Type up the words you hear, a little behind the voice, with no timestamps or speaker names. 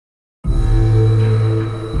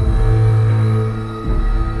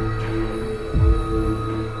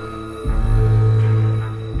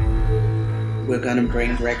going to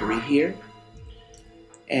bring Gregory here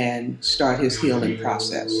and start his healing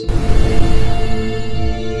process.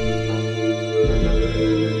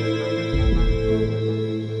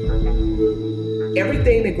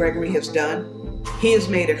 Everything that Gregory has done, he has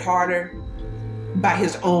made it harder by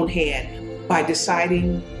his own hand, by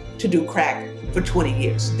deciding to do crack for 20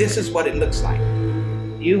 years. This is what it looks like.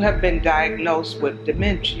 You have been diagnosed with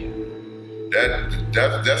dementia.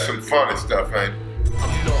 That's some funny stuff, ain't it?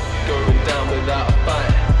 I'm not going down without a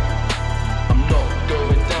fight. I'm not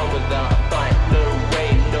going down without a fight. No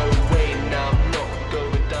way, now I'm not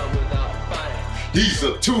going down without a fight. He's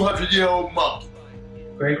a 200-year-old monkey.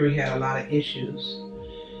 Gregory had a lot of issues.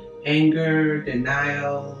 Anger,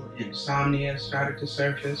 denial, insomnia started to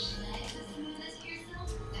surface.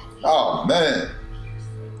 Oh, man.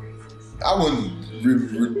 I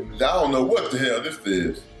don't know what the hell this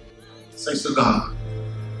is. Say cigar.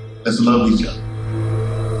 Let's love each other.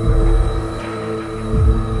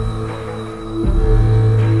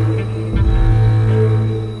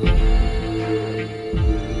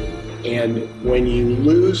 And when you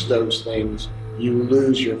lose those things, you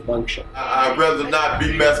lose your function. I'd rather not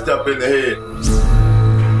be messed up in the head.